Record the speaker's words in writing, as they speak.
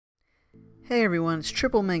Hey everyone, it's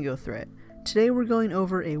triplemangothreat. Today we're going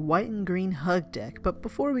over a white and green HUG deck, but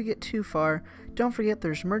before we get too far, don't forget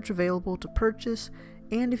there's merch available to purchase,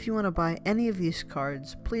 and if you want to buy any of these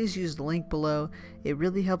cards, please use the link below. It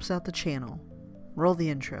really helps out the channel. Roll the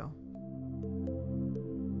intro.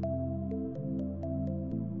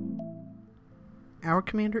 Our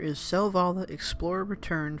commander is Selvala, Explorer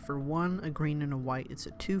Returned for 1, a green and a white. It's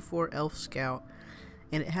a 2/4 Elf Scout,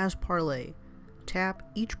 and it has Parlay. Tap,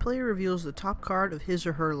 each player reveals the top card of his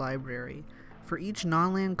or her library. For each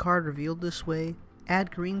non-land card revealed this way,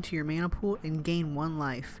 add green to your mana pool and gain 1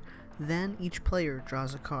 life. Then each player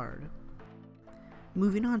draws a card.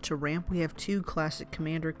 Moving on to ramp, we have 2 classic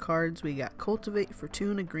commander cards. We got Cultivate for 2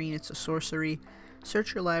 and a green, it's a sorcery.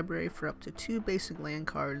 Search your library for up to 2 basic land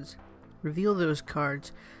cards. Reveal those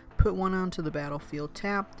cards, put one onto the battlefield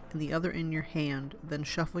tapped and the other in your hand, then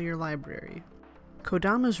shuffle your library.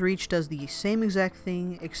 Kodama's Reach does the same exact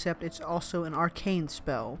thing, except it's also an arcane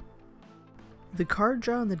spell. The card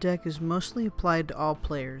draw in the deck is mostly applied to all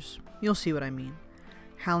players. You'll see what I mean.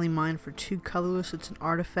 Howling Mine for 2 colorless, it's an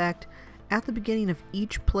artifact. At the beginning of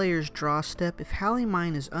each player's draw step, if Howling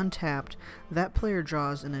Mine is untapped, that player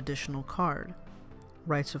draws an additional card.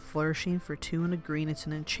 Rites of Flourishing for 2 and a green, it's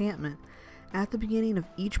an enchantment. At the beginning of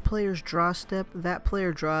each player's draw step, that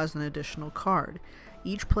player draws an additional card.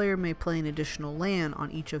 Each player may play an additional land on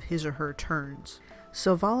each of his or her turns.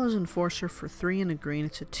 Selvala's Enforcer for 3 and a green,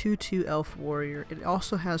 it's a 2/2 Elf Warrior. It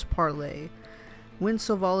also has Parlay. When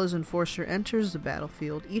Selvala's Enforcer enters the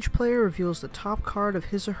battlefield, each player reveals the top card of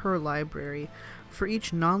his or her library. For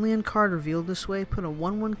each non-land card revealed this way, put a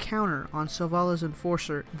 1/1 counter on Selvala's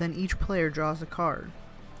Enforcer, then each player draws a card.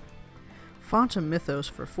 Font of Mythos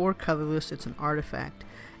for 4 colorless, it's an artifact.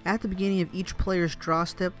 At the beginning of each player's draw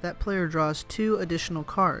step, that player draws 2 additional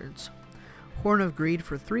cards. Horn of Greed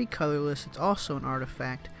for 3 colorless, it's also an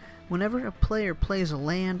artifact. Whenever a player plays a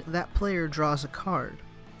land, that player draws a card.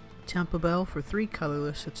 Temple Bell for 3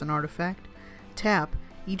 colorless, it's an artifact. Tap,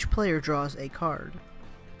 each player draws a card.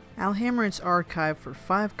 Alhammarant's Archive for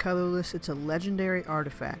 5 colorless, it's a legendary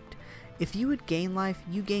artifact. If you would gain life,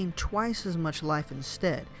 you gain twice as much life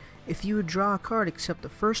instead. If you would draw a card except the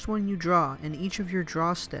first one you draw in each of your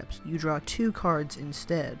draw steps, you draw 2 cards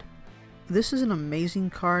instead. This is an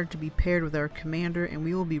amazing card to be paired with our commander, and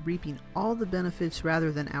we will be reaping all the benefits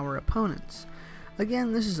rather than our opponents.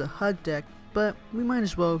 Again, this is a HUG deck, but we might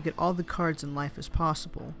as well get all the cards in life as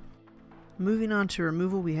possible. Moving on to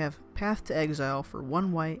removal, we have Path to Exile for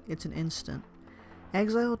 1 white, it's an instant.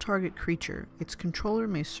 Exile target creature. Its controller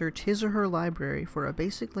may search his or her library for a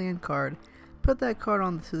basic land card, put that card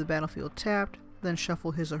onto the battlefield tapped, then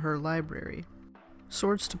shuffle his or her library.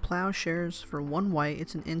 Swords to Plowshares for 1 white,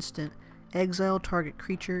 it's an instant. Exile target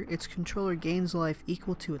creature. Its controller gains life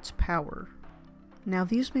equal to its power. Now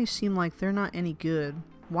these may seem like they're not any good.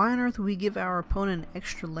 Why on earth would we give our opponent an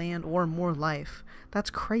extra land or more life?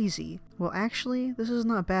 That's crazy. Well, actually, this is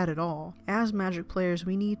not bad at all. As Magic players,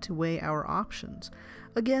 we need to weigh our options.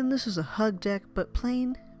 Again, this is a HUG deck, but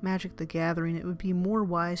playing Magic the Gathering, it would be more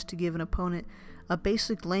wise to give an opponent a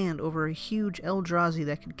basic land over a huge Eldrazi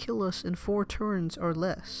that could kill us in 4 turns or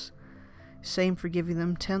less. Same for giving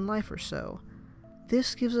them 10 life or so.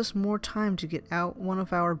 This gives us more time to get out one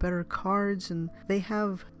of our better cards, and they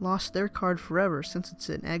have lost their card forever since it's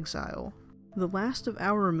in exile. The last of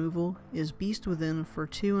our removal is Beast Within for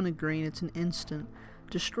 2 and a green, it's an instant.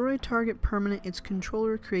 Destroy target permanent, its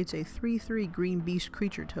controller creates a 3/3 green beast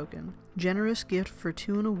creature token. Generous Gift for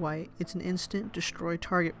 2 and a white, it's an instant. Destroy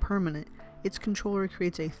target permanent, its controller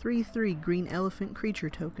creates a 3/3 green elephant creature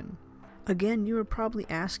token. Again, you are probably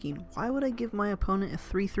asking, why would I give my opponent a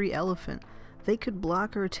 3/3 elephant? They could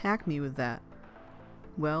block or attack me with that.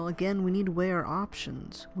 Well, again, we need to weigh our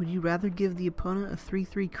options. Would you rather give the opponent a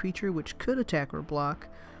 3/3 creature which could attack or block,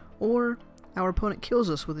 or our opponent kills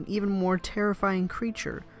us with an even more terrifying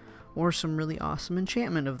creature, or some really awesome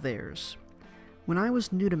enchantment of theirs? When I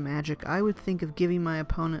was new to Magic, I would think of giving my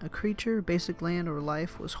opponent a creature, basic land, or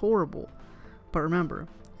life was horrible. But remember,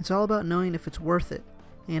 it's all about knowing if it's worth it,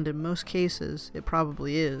 and in most cases, it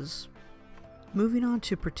probably is. Moving on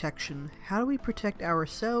to protection. How do we protect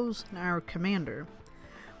ourselves and our commander?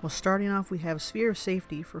 Well, starting off, we have Sphere of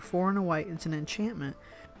Safety for 4 and a white, it's an enchantment.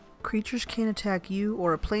 Creatures can't attack you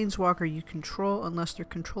or a planeswalker you control unless their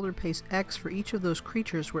controller pays X for each of those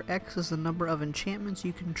creatures, where X is the number of enchantments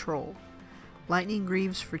you control. Lightning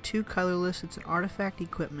Greaves for 2 colorless, it's an artifact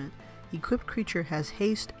equipment. Equipped creature has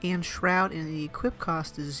haste and shroud, and the equip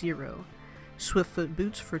cost is 0. Swiftfoot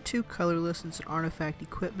Boots for 2 colorless, it's an artifact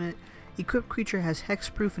equipment. Equipped creature has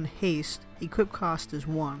hexproof and haste, equip cost is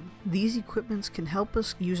 1. These equipments can help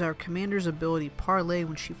us use our commander's ability Parlay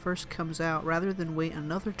when she first comes out rather than wait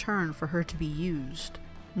another turn for her to be used.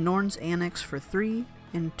 Norn's Annex for 3,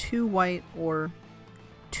 and 2 white or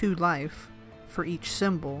 2 life for each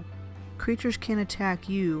symbol. Creatures can attack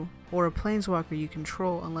you or a planeswalker you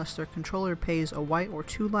control unless their controller pays a white or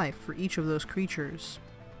 2 life for each of those creatures.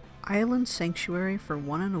 Island Sanctuary for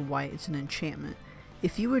 1 and a white is an enchantment.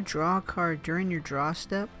 If you would draw a card during your draw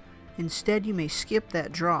step, instead you may skip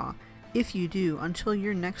that draw. If you do, until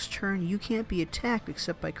your next turn you can't be attacked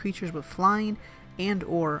except by creatures with flying and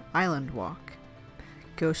or island walk.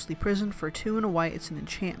 Ghostly Prison for 2 and a white is an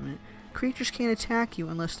enchantment. Creatures can't attack you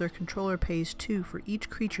unless their controller pays 2 for each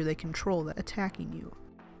creature they control that attacking you.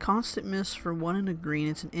 Constant Miss for 1 and a green,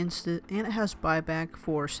 it's an instant, and it has buyback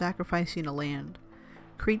for sacrificing a land.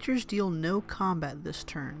 Creatures deal no combat this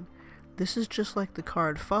turn. This is just like the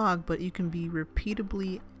card Fog, but you can be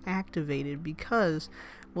repeatedly activated because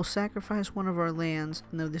we'll sacrifice one of our lands,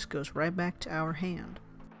 and then this goes right back to our hand.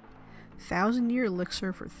 1000-Year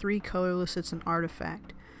Elixir for 3 colorless, it's an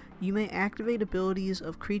artifact. You may activate abilities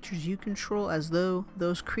of creatures you control as though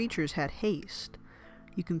those creatures had haste.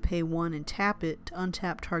 You can pay 1 and tap it to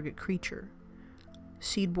untap target creature.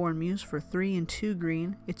 Seedborn Muse for 3 and 2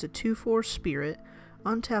 green, it's a 2/4 spirit.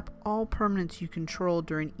 Untap all permanents you control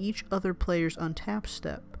during each other player's untap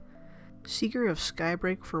step. Seeker of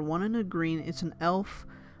Skybreak for 1 and a green, it's an elf.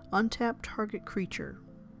 Untap target creature.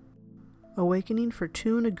 Awakening for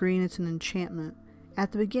 2 and a green, it's an enchantment.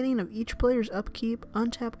 At the beginning of each player's upkeep,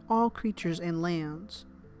 untap all creatures and lands.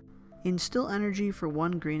 Instill Energy for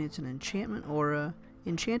 1 green, it's an enchantment aura.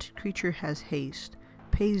 Enchanted creature has haste.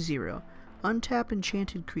 Pay 0. Untap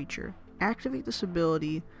enchanted creature. Activate this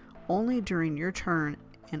ability only during your turn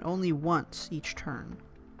and only once each turn.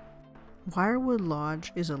 Wirewood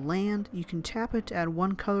Lodge is a land. You can tap it to add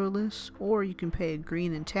 1 colorless, or you can pay a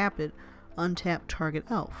green and tap it, untap target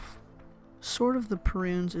elf. Sword of the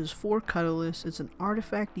Prunes is 4 colorless. It's an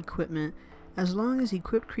artifact equipment. As long as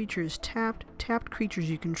equipped creature is tapped, tapped creatures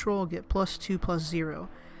you control get +2/+0.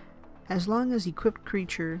 As long as equipped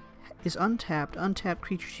creature is untapped, untapped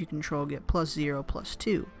creatures you control get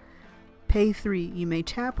 +0/+2. Pay 3, you may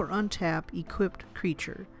tap or untap equipped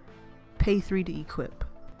creature. Pay 3 to equip.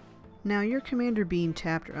 Now your commander being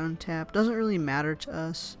tapped or untapped doesn't really matter to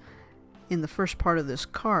us in the first part of this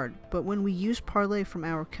card, but when we use Parlay from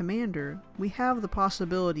our commander, we have the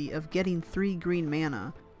possibility of getting 3 green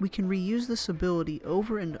mana. We can reuse this ability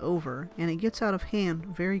over and over, and it gets out of hand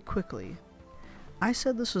very quickly. I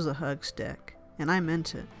said this was a HUGS deck, and I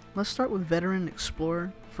meant it. Let's start with Veteran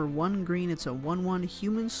Explorer. For 1 green, it's a 1/1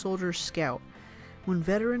 Human Soldier Scout. When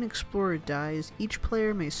Veteran Explorer dies, each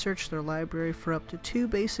player may search their library for up to 2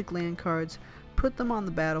 basic land cards, put them on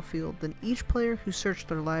the battlefield, then each player who searched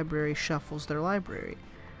their library shuffles their library.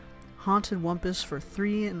 Haunted Wumpus for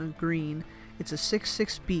 3 and a green, it's a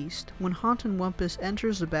 6/6 beast. When Haunted Wumpus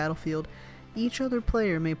enters the battlefield, each other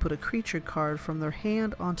player may put a creature card from their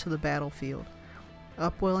hand onto the battlefield.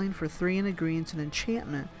 Upwelling for 3 and a green, it's an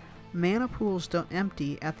enchantment. Mana pools don't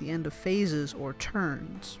empty at the end of phases or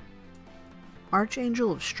turns.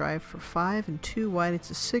 Archangel of Strife for 5 and 2 white, it's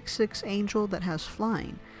a 6/6 angel that has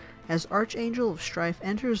flying. As Archangel of Strife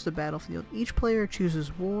enters the battlefield, each player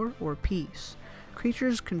chooses war or peace.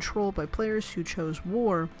 Creatures controlled by players who chose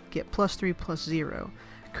war get +3/+0.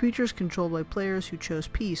 Creatures controlled by players who chose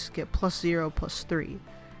peace get +0/+3.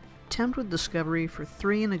 Tempt with Discovery for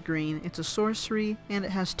 3 and a green, it's a sorcery and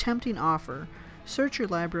it has Tempting Offer. Search your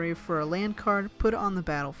library for a land card, put it on the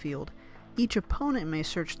battlefield. Each opponent may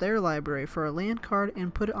search their library for a land card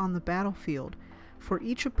and put it on the battlefield. For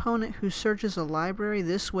each opponent who searches a library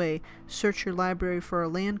this way, search your library for a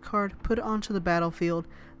land card, put it onto the battlefield,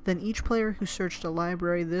 then each player who searched a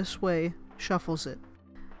library this way shuffles it.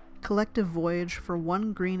 Collective Voyage for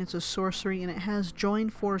 1 green, it's a sorcery and it has Join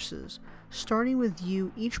Forces. Starting with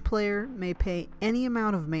you, each player may pay any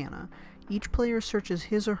amount of mana. Each player searches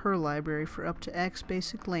his or her library for up to X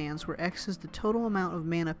basic lands, where X is the total amount of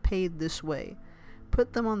mana paid this way.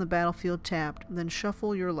 Put them on the battlefield tapped, then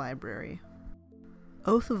shuffle your library.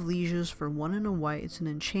 Oath of Lieges for 1 and a white, it's an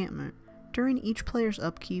enchantment. During each player's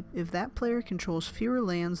upkeep, if that player controls fewer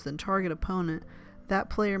lands than target opponent, that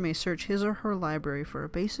player may search his or her library for a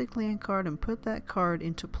basic land card and put that card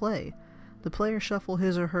into play. The player shuffle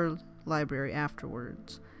his or her library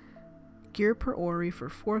afterwards. Gear per Ori for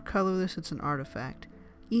 4 colorless, it's an artifact.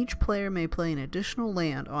 Each player may play an additional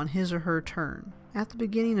land on his or her turn. At the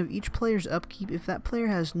beginning of each player's upkeep, if that player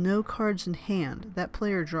has no cards in hand, that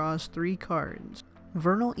player draws 3 cards.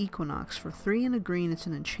 Vernal Equinox for 3 and a green, it's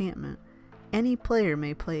an enchantment. Any player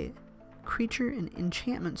may play creature, and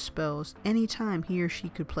enchantment spells anytime he or she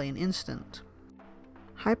could play an instant.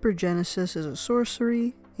 Hypergenesis is a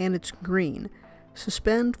sorcery, and it's green.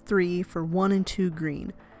 Suspend 3 for 1 and 2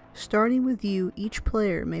 green. Starting with you, each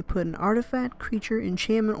player may put an artifact, creature,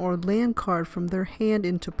 enchantment, or land card from their hand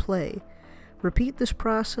into play. Repeat this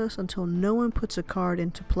process until no one puts a card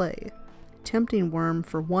into play. Tempting Worm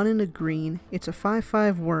for 1 and a green. It's a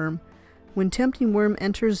 5/5 worm. When Tempting Worm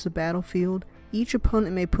enters the battlefield, each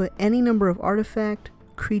opponent may put any number of artifact,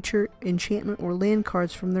 creature, enchantment, or land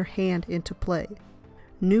cards from their hand into play.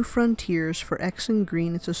 New Frontiers for X and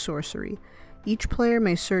green. It's a sorcery. Each player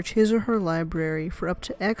may search his or her library for up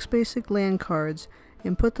to X basic land cards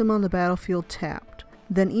and put them on the battlefield tapped.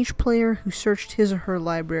 Then each player who searched his or her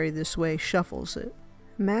library this way shuffles it.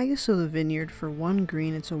 Magus of the Vineyard for 1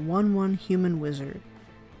 green. It's a 1/1 human wizard.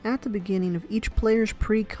 At the beginning of each player's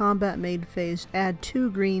pre-combat made phase, add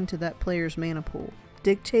 2 green to that player's mana pool.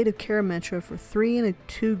 Dictate of Karametra for 3 and a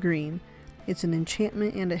 2 green. It's an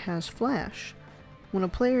enchantment and it has flash. When a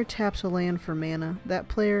player taps a land for mana, that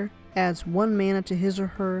player adds 1 mana to his or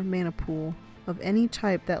her mana pool of any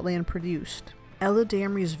type that land produced.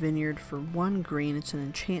 Eladamri's Vineyard for 1 green. It's an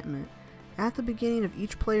enchantment. At the beginning of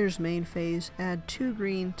each player's main phase, add 2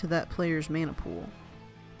 green to that player's mana pool.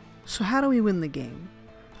 So how do we win the game?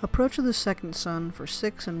 Approach of the Second Sun for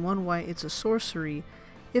 6 and 1 white. It's a sorcery.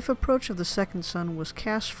 If Approach of the Second Sun was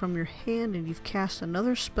cast from your hand and you've cast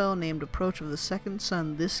another spell named Approach of the Second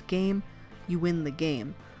Sun this game, you win the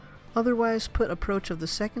game. Otherwise, put Approach of the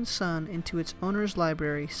Second Sun into its owner's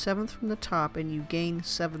library, 7th from the top, and you gain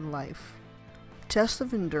 7 life. Test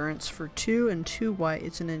of Endurance for 2 and 2 white.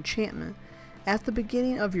 It's an enchantment. At the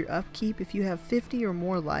beginning of your upkeep, if you have 50 or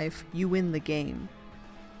more life, you win the game.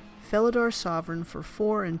 Felidar Sovereign for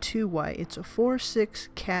 4 and 2 white. It's a 4/6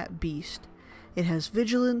 cat beast. It has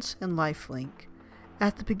vigilance and lifelink.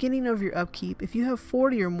 At the beginning of your upkeep, if you have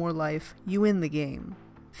 40 or more life, you win the game.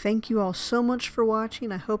 Thank you all so much for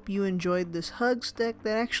watching. I hope you enjoyed this HUGS deck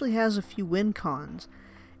that actually has a few win cons,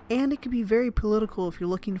 and it can be very political if you're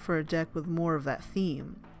looking for a deck with more of that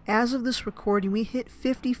theme. As of this recording, we hit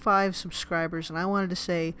 55 subscribers, and I wanted to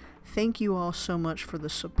say thank you all so much for the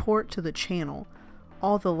support to the channel.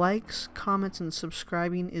 All the likes, comments, and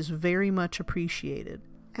subscribing is very much appreciated.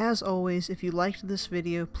 As always, if you liked this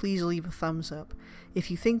video, please leave a thumbs up. If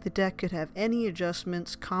you think the deck could have any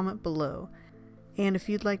adjustments, comment below. And if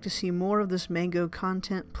you'd like to see more of this mango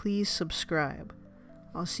content, please subscribe.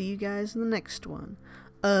 I'll see you guys in the next one.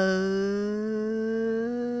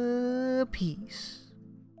 Peace.